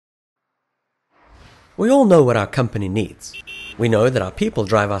We all know what our company needs. We know that our people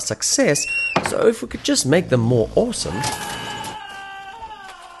drive our success, so if we could just make them more awesome,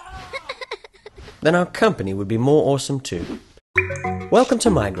 then our company would be more awesome too. Welcome to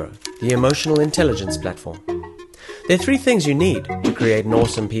Mygrow, the emotional intelligence platform. There are 3 things you need to create an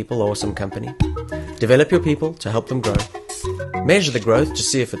awesome people, awesome company. Develop your people to help them grow. Measure the growth to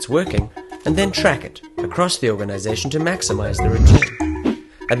see if it's working, and then track it across the organization to maximize the return.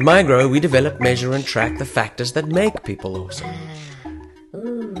 At Mygrow, we develop, measure, and track the factors that make people awesome.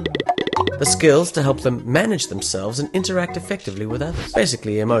 The skills to help them manage themselves and interact effectively with others.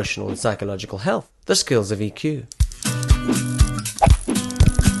 Basically, emotional and psychological health. The skills of EQ.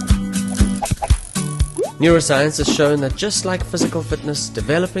 Neuroscience has shown that just like physical fitness,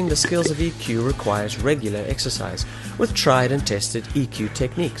 developing the skills of EQ requires regular exercise with tried and tested EQ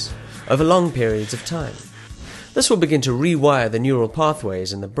techniques over long periods of time. This will begin to rewire the neural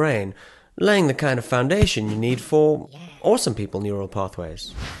pathways in the brain, laying the kind of foundation you need for awesome people neural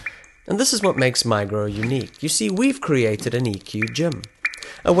pathways. And this is what makes Mygrow unique. You see, we've created an EQ gym,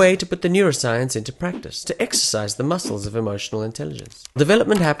 a way to put the neuroscience into practice, to exercise the muscles of emotional intelligence.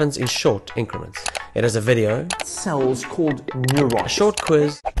 Development happens in short increments. It has a video, cells called neurons, a short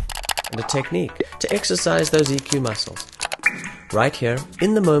quiz, and a technique to exercise those EQ muscles. Right here,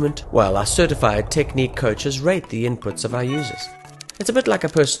 in the moment, while our certified technique coaches rate the inputs of our users. It's a bit like a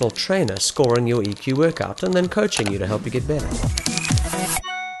personal trainer scoring your EQ workout and then coaching you to help you get better.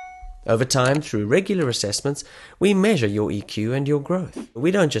 Over time, through regular assessments, we measure your EQ and your growth.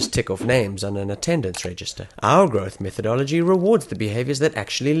 We don't just tick off names on an attendance register. Our growth methodology rewards the behaviors that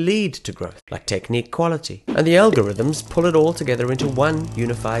actually lead to growth, like technique quality, and the algorithms pull it all together into one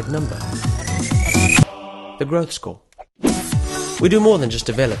unified number. The growth score. We do more than just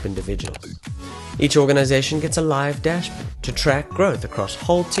develop individuals. Each organization gets a live dashboard to track growth across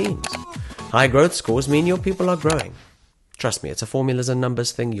whole teams. High growth scores mean your people are growing. Trust me, it's a formulas and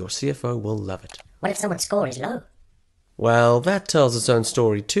numbers thing. Your CFO will love it. What if someone's score is low? Well, that tells its own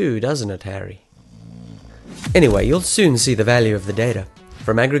story too, doesn't it, Harry? Anyway, you'll soon see the value of the data,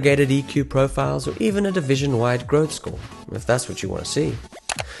 from aggregated EQ profiles or even a division-wide growth score, if that's what you want to see.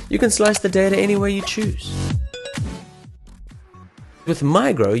 You can slice the data any way you choose. With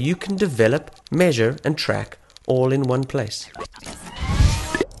Mygrow, you can develop, measure, and track all in one place.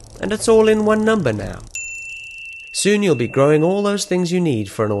 And it's all in one number now. Soon you'll be growing all those things you need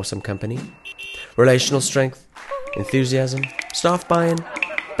for an awesome company. Relational strength, enthusiasm, staff buy-in,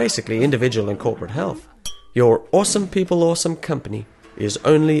 basically individual and corporate health. Your awesome people, awesome company is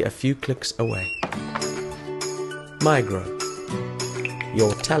only a few clicks away. Mygrow.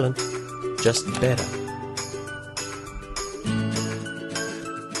 Your talent, just better.